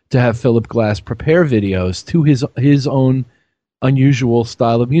to have Philip Glass prepare videos to his own unusual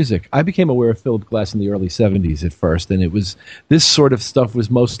style of music. I became aware of Philip Glass in the early 70s at first, and it was this sort of stuff was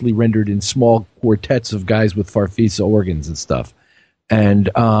mostly rendered in small quartets of guys with farfisa organs and stuff. And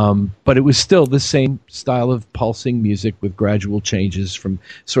but it was still the same style of pulsing music with gradual changes from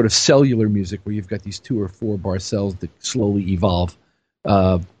sort of cellular music where you've got these 2 or 4 bar cells that slowly evolve.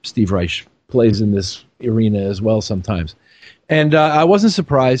 Steve Reich plays in this arena as well sometimes. And I wasn't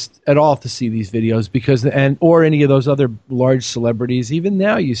surprised at all to see these videos or any of those other large celebrities. Even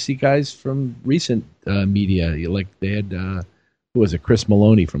now, you see guys from recent media, like they had, who was it? Chris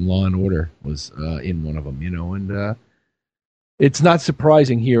Maloney from Law and Order was in one of them, and it's not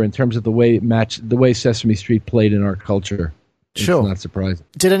surprising here in terms of the way Sesame Street played in our culture. Sure. It's not surprising.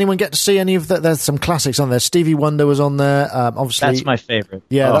 Did anyone get to see any of that? There's some classics on there. Stevie Wonder was on there. Obviously, that's my favorite.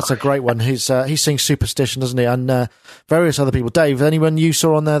 Yeah, that's a great one. He sings Superstition, doesn't he? And various other people. Dave, anyone you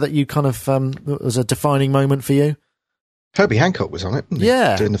saw on there that you kind of was a defining moment for you? Herbie Hancock was on it, wasn't he?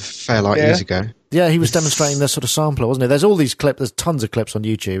 Yeah. Doing the Fairlight years ago. Yeah, he was demonstrating the sort of sampler, wasn't he? There's all these clips. There's tons of clips on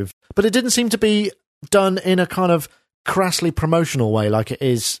YouTube. But it didn't seem to be done in a kind of crassly promotional way, like it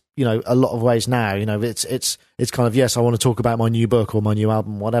is, you know, a lot of ways now. You know, it's kind of, yes, I want to talk about my new book or my new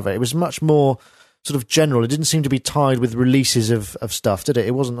album, whatever. It was much more sort of general. It didn't seem to be tied with releases of stuff, did it?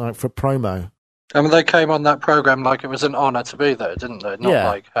 It wasn't like for promo. I mean, they came on that program like it was an honour to be there, didn't they? Not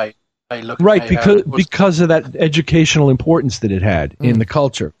like, hey, look. Right, at me, because of that educational importance that it had in the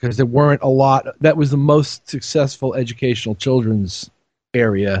culture. Because there weren't a lot. That was the most successful educational children's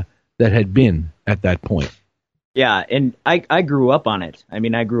area that had been at that point. Yeah, and I grew up on it. I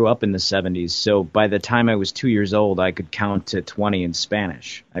mean, I grew up in the 70s, so by the time I was 2 years old, I could count to 20 in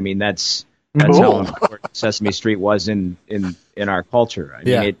Spanish. I mean, that's how important Sesame Street was in our culture. I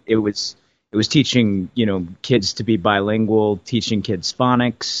mean, it was teaching, you know, kids to be bilingual, teaching kids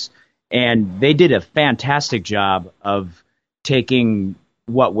phonics, and they did a fantastic job of taking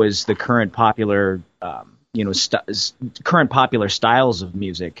what was the current popular, current popular styles of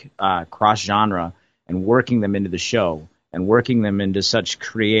music, cross genre, and working them into the show and working them into such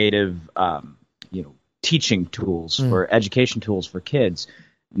creative, teaching tools for education tools for kids.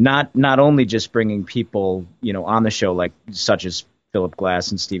 Not only just bringing people, you know, on the show like such as Philip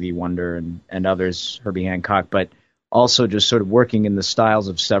Glass and Stevie Wonder and others, Herbie Hancock, but also just sort of working in the styles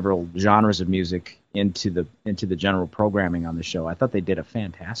of several genres of music into the general programming on the show. I thought they did a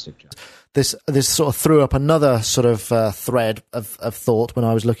fantastic job. This sort of threw up another sort of thread of thought when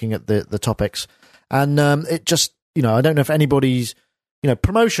I was looking at the topics, and it just, you know, I don't know if anybody's, you know,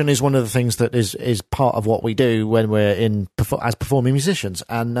 promotion is one of the things that is part of what we do when we're as performing musicians,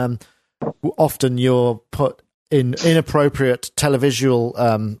 and often you're put in inappropriate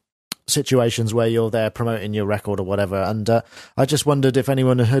televisual situations where you're there promoting your record or whatever. And I just wondered if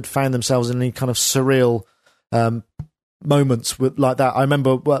anyone had found themselves in any kind of surreal moments like that. I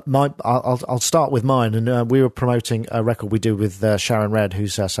remember I'll start with mine, and we were promoting a record we did with Sharon Redd,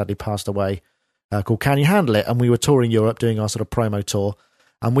 who's sadly passed away, called Can You Handle It? And we were touring Europe doing our sort of promo tour,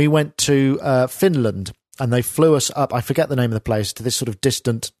 and we went to Finland, and they flew us up, I forget the name of the place, to this sort of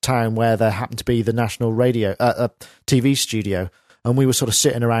distant town where there happened to be the national radio TV studio, and we were sort of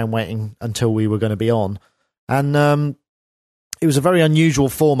sitting around waiting until we were going to be on. And it was a very unusual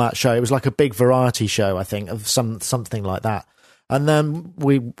format show. It was like a big variety show, I think, of something like that. And then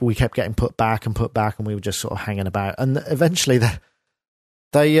we kept getting put back, and we were just sort of hanging about. And eventually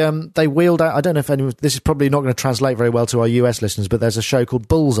they wheeled out, I don't know if anyone, this is probably not going to translate very well to our US listeners, but there's a show called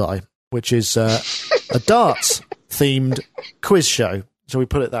Bullseye, which is a darts-themed quiz show. So we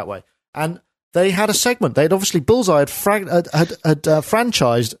put it that way. And they had a segment. They'd obviously, Bullseye had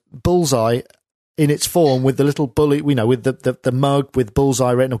franchised Bullseye in its form with the little bully, you know, with the mug with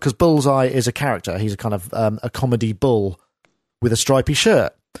Bullseye written on, because Bullseye is a character. He's a kind of a comedy bull with a stripy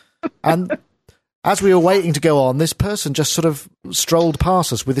shirt. And as we were waiting to go on, this person just sort of strolled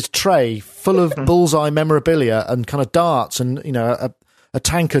past us with his tray full of Bullseye memorabilia and kind of darts and, you know, a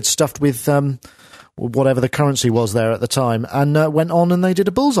tankard stuffed with whatever the currency was there at the time, and went on and they did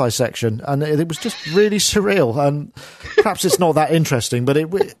a Bullseye section, and it was just really surreal. And perhaps it's not that interesting, but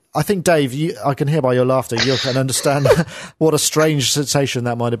I think, Dave, I can hear by your laughter, you can understand what a strange sensation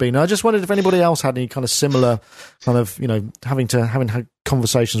that might have been. I just wondered if anybody else had any kind of similar kind of, you know, having had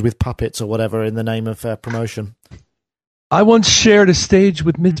conversations with puppets or whatever in the name of promotion. I once shared a stage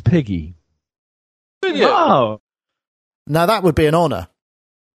with Ms. Piggy. Oh, now that would be an honour.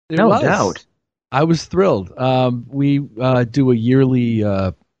 No doubt. I was thrilled. We do a yearly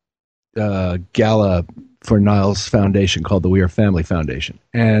gala for Niles Foundation called the We Are Family Foundation.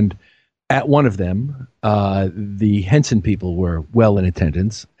 And at one of them, the Henson people were well in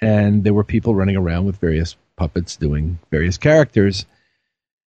attendance, and there were people running around with various puppets doing various characters,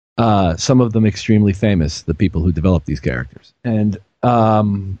 some of them extremely famous, the people who developed these characters, and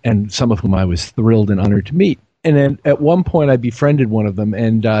some of whom I was thrilled and honored to meet. And then at one point I befriended one of them,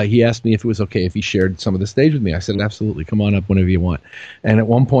 and he asked me if it was okay if he shared some of the stage with me. I said, absolutely, come on up whenever you want. And at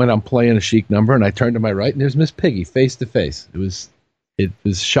one point I'm playing a Chic number, and I turned to my right, and there's Miss Piggy face to face. It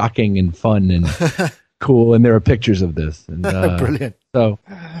was shocking and fun and cool, and there are pictures of this. And, brilliant. So,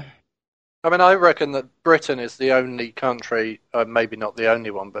 I mean, I reckon that Britain is the only country, maybe not the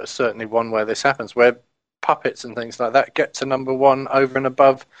only one, but certainly one where this happens, where puppets and things like that get to number one over and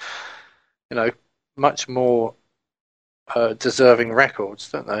above, you know, much more deserving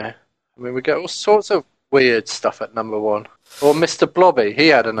records, don't they? I mean, we get all sorts of weird stuff at number one. Or Mr. Blobby, he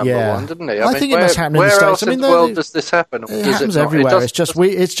had a number one, didn't he? I think it must happen in the States. Where else in the world does this happen? It happens everywhere.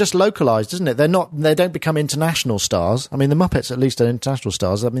 It's just localized, isn't it? They don't become international stars. I mean, the Muppets at least are international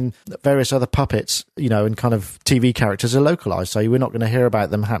stars. I mean, various other puppets, you know, and kind of TV characters are localized, so we're not going to hear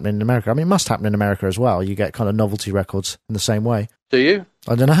about them happening in America. I mean, it must happen in America as well. You get kind of novelty records in the same way. Do you?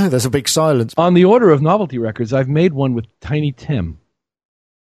 I don't know. There's a big silence. On the order of novelty records, I've made one with Tiny Tim.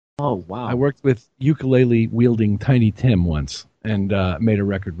 Oh, wow. I worked with ukulele-wielding Tiny Tim once and made a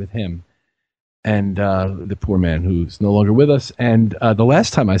record with him. And the poor man who's no longer with us. And the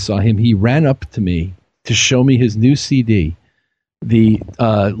last time I saw him, he ran up to me to show me his new CD, the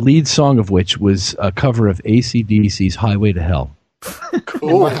lead song of which was a cover of AC/DC's Highway to Hell.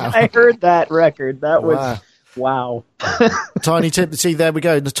 Cool. Wow. I heard that record. That was... Wow. Tiny Tim, see, there we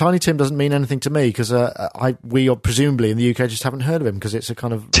go. The Tiny Tim doesn't mean anything to me because we presumably in the UK just haven't heard of him because it's a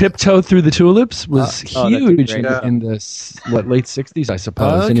kind of... Tiptoe Through the Tulips was huge in the late 60s, I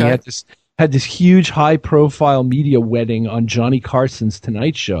suppose. Okay. And he had this huge high-profile media wedding on Johnny Carson's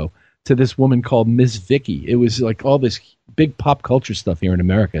Tonight Show to this woman called Miss Vicky. It was like all this big pop culture stuff here in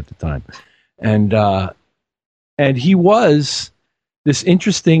America at the time. And he was... this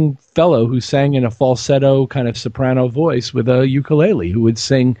interesting fellow who sang in a falsetto kind of soprano voice with a ukulele, who would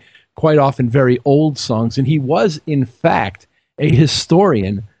sing quite often very old songs. And he was, in fact, a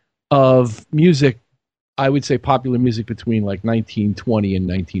historian of music, I would say popular music between like 1920 and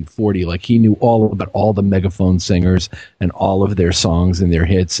 1940. Like he knew all about all the megaphone singers and all of their songs and their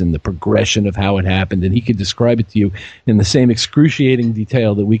hits and the progression of how it happened. And he could describe it to you in the same excruciating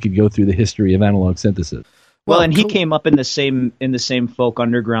detail that we could go through the history of analog synthesis. Well, and he came up in the same folk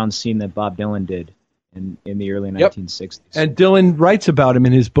underground scene that Bob Dylan did in the early 1960s. And Dylan writes about him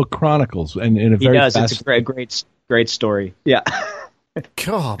in his book Chronicles, and in a very It's a great story. Yeah.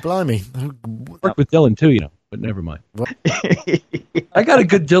 God, blimey! Worked with Dylan too, but never mind. I got a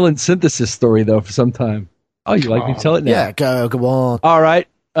good Dylan synthesis story though for some time. Oh, you like me to tell it now? Yeah, go on. All right.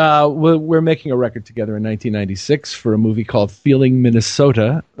 We're making a record together in 1996 for a movie called Feeling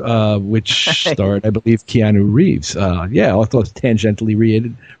Minnesota, which starred, I believe, Keanu Reeves. I thought it was tangentially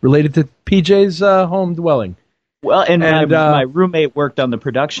related to PJ's home dwelling. Well, and my roommate worked on the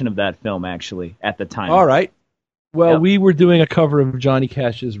production of that film, actually, at the time. All right. Well, we were doing a cover of Johnny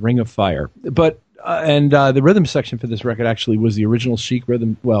Cash's Ring of Fire. But the rhythm section for this record actually was the original Chic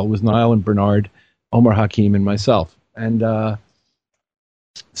rhythm. Well, it was Niall and Bernard, Omar Hakim, and myself. And...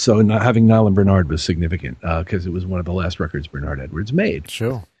 so having Niall and Bernard was significant because it was one of the last records Bernard Edwards made.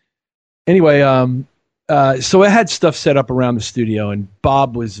 Sure. Anyway, so I had stuff set up around the studio, and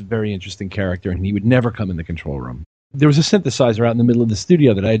Bob was a very interesting character, and he would never come in the control room. There was a synthesizer out in the middle of the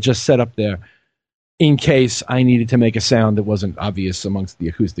studio that I had just set up there in case I needed to make a sound that wasn't obvious amongst the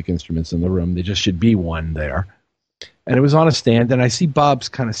acoustic instruments in the room. There just should be one there. And it was on a stand, and I see Bob's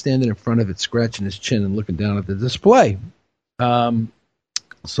kind of standing in front of it, scratching his chin and looking down at the display.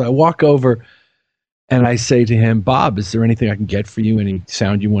 So I walk over and I say to him, Bob, is there anything I can get for you? Any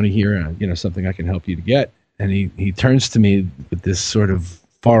sound you want to hear? Something I can help you to get? And he turns to me with this sort of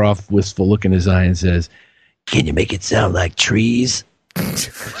far off, wistful look in his eye and says, can you make it sound like trees?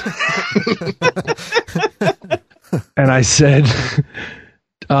 And I said,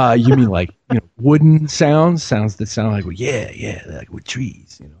 you mean like wooden sounds that sound like, well, yeah, like with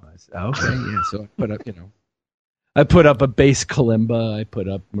trees. I said, okay, yeah. So I put up a bass kalimba. I put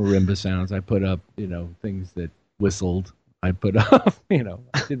up marimba sounds. I put up, things that whistled. I put up, I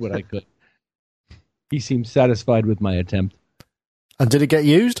did what I could. He seemed satisfied with my attempt. And did it get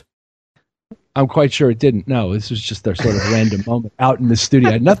used? I'm quite sure it didn't. No, this was just a sort of random moment out in the studio.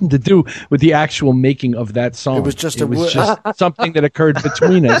 It had nothing to do with the actual making of that song. It was just something that occurred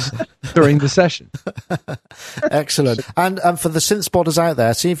between us during the session. Excellent. And for the synth spotters out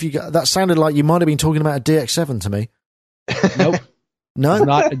there, see if you got, that sounded like you might have been talking about a DX7 to me. Nope. No?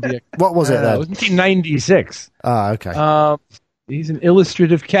 Not a DX7. What was it then? It was 1996. Okay. He's an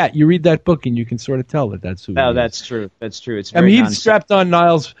illustrative cat. You read that book and you can sort of tell that's who he is. That's true. That's true. It's very he'd strapped on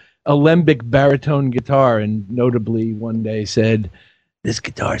Niall's alembic baritone guitar and notably one day said, this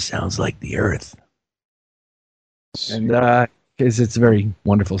guitar sounds like the earth. And because it's a very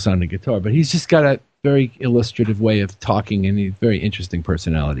wonderful sounding guitar, but he's just got a very illustrative way of talking and a very interesting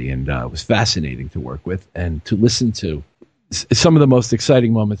personality, and it was fascinating to work with and to listen to. Some of the most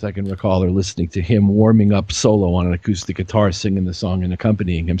exciting moments I can recall are listening to him warming up solo on an acoustic guitar, singing the song and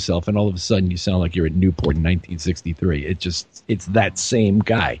accompanying himself, and all of a sudden you sound like you're at Newport in 1963. It's that same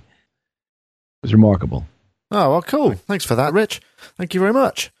guy. It was remarkable. Oh, well, cool. Thanks for that, Rich. Thank you very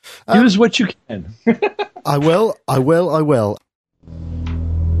much. Give us what you can. I will.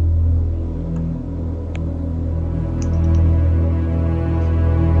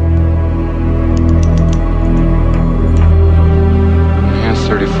 Hands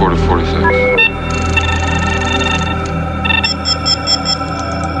 34 to 46.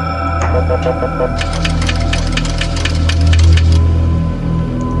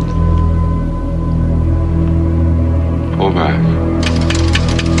 Pull back.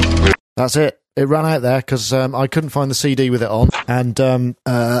 That's it. It ran out there because I couldn't find the CD with it on, and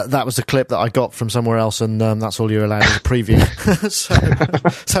that was the clip that I got from somewhere else, and that's all you're allowed as a preview.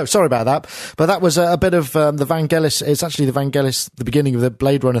 so sorry about that. But that was a bit of the Vangelis. It's actually the Vangelis, the beginning of the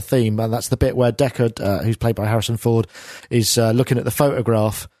Blade Runner theme, and that's the bit where Deckard, who's played by Harrison Ford, is looking at the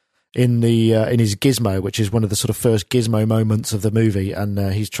photograph in his gizmo, which is one of the sort of first gizmo moments of the movie, and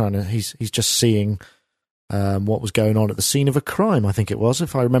he's just seeing what was going on at the scene of a crime, I think it was,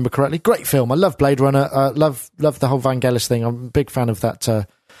 if I remember correctly. Great film. I love Blade Runner. Love the whole Vangelis thing. I'm a big fan of that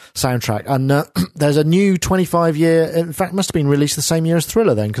soundtrack. And there's a new 25-year... In fact, it must have been released the same year as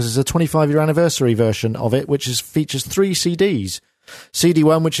Thriller then, because there's a 25-year anniversary version of it, which features 3 CDs.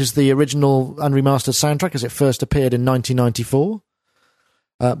 CD1, which is the original unremastered soundtrack as it first appeared in 1994.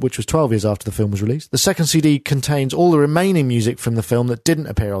 Which was 12 years after the film was released. The second CD contains all the remaining music from the film that didn't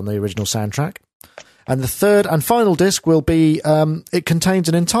appear on the original soundtrack. And the third and final disc will be, it contains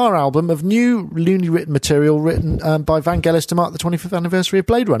an entire album of new newly written material written by Vangelis to mark the 25th anniversary of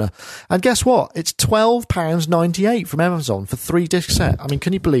Blade Runner. And guess what? It's £12.98 from Amazon for 3 disc set. I mean,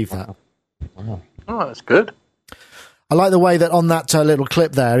 can you believe that? Oh, that's good. I like the way that on that little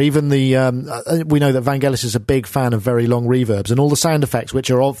clip there, even the we know that Vangelis is a big fan of very long reverbs, and all the sound effects, which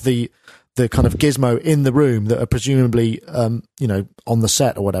are of the kind of gizmo in the room that are presumably, on the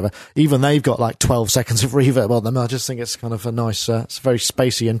set or whatever, even they've got like 12 seconds of reverb on them. I just think it's kind of a nice, it's very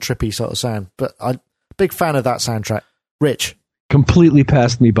spacey and trippy sort of sound. But I'm big fan of that soundtrack. Rich? Completely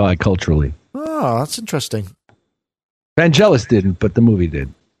passed me by culturally. Oh, that's interesting. Vangelis didn't, but the movie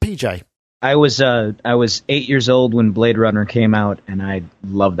did. PJ? I was 8 years old when Blade Runner came out, and I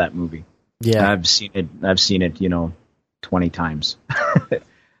loved that movie. Yeah. I've seen it, 20 times.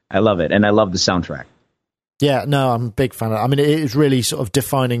 I love it, and I love the soundtrack. Yeah, no, I'm a big fan of it. I mean, it is really sort of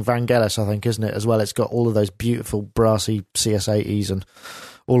defining Vangelis, I think, isn't it, as well? It's got all of those beautiful brassy CS80s and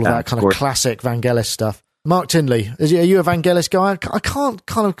all of that kind of classic Vangelis stuff. Mark Tindley, are you a Vangelis guy? I can't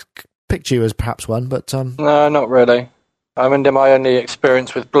kind of picture you as perhaps one, but... No, not really. I mean, my only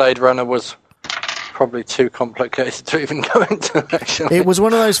experience with Blade Runner was probably too complicated to even go into, actually. It was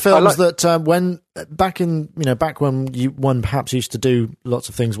one of those films that back when one perhaps used to do lots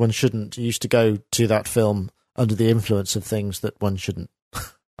of things one shouldn't, you used to go to that film under the influence of things that one shouldn't.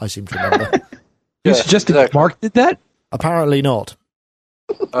 I seem to remember. You suggested exactly. Mark did that? Apparently not.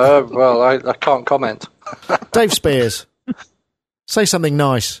 Well, I can't comment. Dave Spears, say something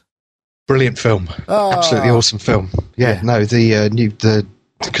nice. Brilliant film. Absolutely awesome film. Yeah. No,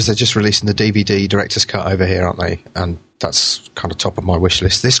 because they're just releasing the DVD director's cut over here, aren't they? And that's kind of top of my wish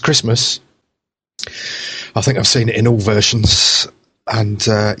list. This Christmas, I think I've seen it in all versions. And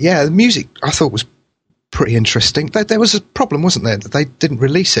the music I thought was pretty interesting. There was a problem, wasn't there? That they didn't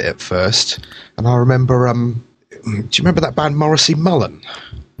release it at first. And I remember, do you remember that band Morrissey Mullen?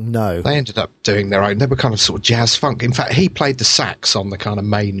 No. They ended up doing their own. They were kind of sort of jazz funk. In fact, he played the sax on the kind of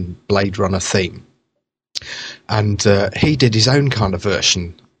main Blade Runner theme. And he did his own kind of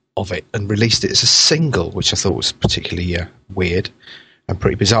version of it and released it as a single, which I thought was particularly weird and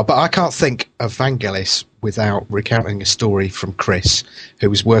pretty bizarre. But I can't think of Vangelis without recounting a story from Chris, who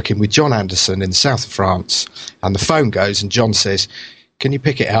was working with John Anderson in the south of France. And the phone goes and John says, "Can you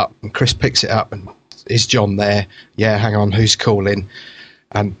pick it up?" And Chris picks it up and, "Is John there?" "Yeah, hang on, who's calling?"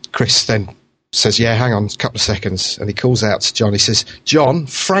 And Chris then says, "Yeah, hang on a couple of seconds." And he calls out to John. He says, "John,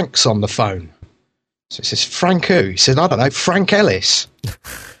 Frank's on the phone." So he says, "Frank who?" He said, "I don't know, Frank Ellis."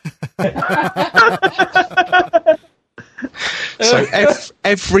 So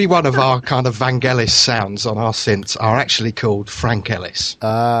every one of our kind of Vangelis sounds on our synths are actually called Frank Ellis.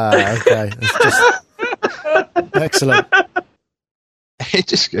 Okay. Excellent.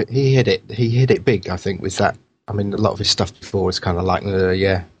 He hit it big, I think, with that. I mean, a lot of his stuff before was kind of like,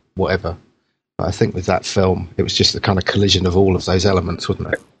 whatever. But I think with that film, it was just the kind of collision of all of those elements,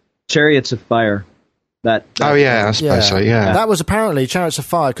 wasn't it? Chariots of Fire. I suppose so, yeah. That was apparently Chariots of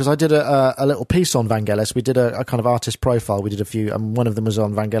Fire, because I did a little piece on Vangelis. We did a kind of artist profile. We did a few, and one of them was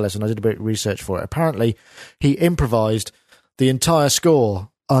on Vangelis, and I did a bit of research for it. Apparently, he improvised the entire score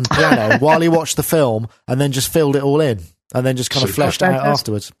on piano while he watched the film, and then just filled it all in, and then just kind of fleshed out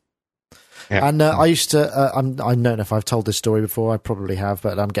afterwards. Yeah. And I used to, I don't know if I've told this story before, I probably have,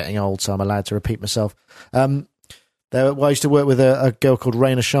 but I'm getting old, so I'm allowed to repeat myself. I used to work with a girl called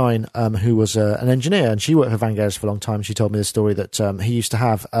Raina Shine, who was an engineer, and she worked for Vangelis for a long time. She told me the story that he used to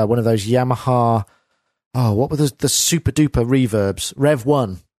have one of those Yamaha, what were the super duper reverbs? Rev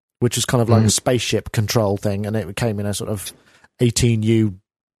 1, which was kind of like a spaceship control thing, and it came in a sort of 18U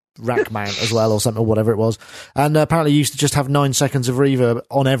rack mount as well, or something, or whatever it was. And apparently, you used to just have 9 seconds of reverb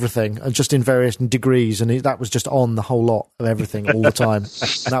on everything, and just in various degrees, and that was just on the whole lot of everything all the time.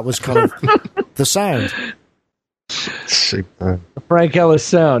 And that was kind of the sound. Super. Frank Ellis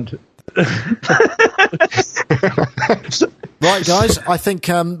sound. Right, guys, I think,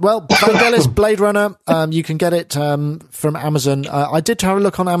 Vangelis Blade Runner, you can get it from Amazon. I did have a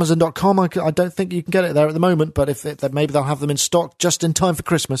look on Amazon.com. I don't think you can get it there at the moment, but maybe they'll have them in stock just in time for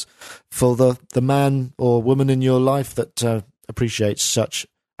Christmas for the man or woman in your life that appreciates such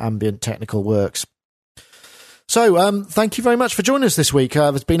ambient technical works. So, thank you very much for joining us this week.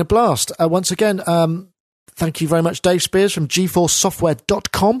 It's been a blast. Once again, thank you very much, Dave Spears from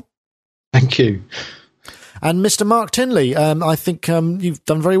GeForceSoftware.com. Thank you. And Mr. Mark Tinley, I think you've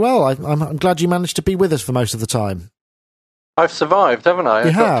done very well. I'm glad you managed to be with us for most of the time. I've survived, haven't I?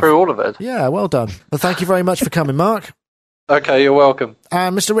 I got through all of it. Yeah, well done. Well, thank you very much for coming, Mark. Okay, you're welcome.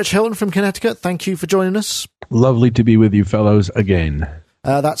 Mr. Rich Hilton from Connecticut, thank you for joining us. Lovely to be with you fellows again.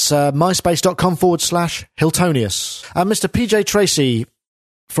 That's myspace.com/Hiltonius. Mr. PJ Tracy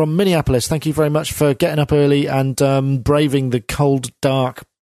from Minneapolis, thank you very much for getting up early and braving the cold, dark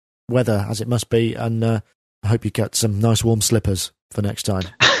weather, as it must be, and I hope you get some nice warm slippers for next time.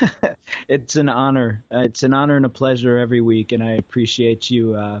 It's an honor. It's an honor and a pleasure every week, and I appreciate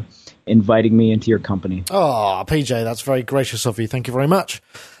you inviting me into your company. Oh, PJ, that's very gracious of you. Thank you very much.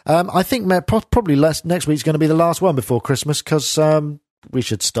 I think probably next week's going to be the last one before Christmas, because we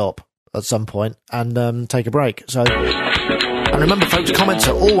should stop at some point and take a break. So... And remember, folks, comments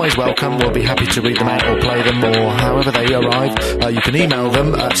are always welcome. We'll be happy to read them out or play them, or however they arrive. You can email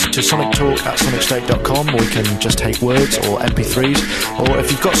them to sonictalk@sonicstate.com, or you can just take words or MP3s. Or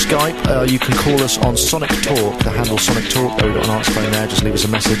if you've got Skype, you can call us on Sonic Talk, the handle Sonic Talk. We've got an answer phone there, just leave us a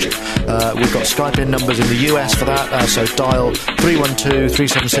message. We've got Skype-in numbers in the US for that, so dial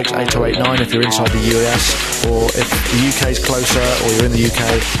 312-376-8089 if you're inside the US, or if the UK's closer, or you're in the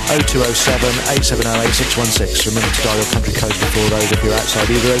UK, 0207-870-8616. Remember to dial your country code before those if you're outside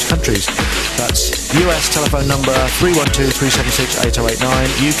either of those countries. That's US telephone number 312-376-8089,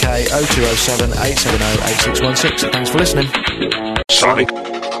 UK 0207-870-8616. Thanks for listening.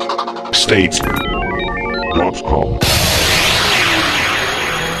 SonicState.com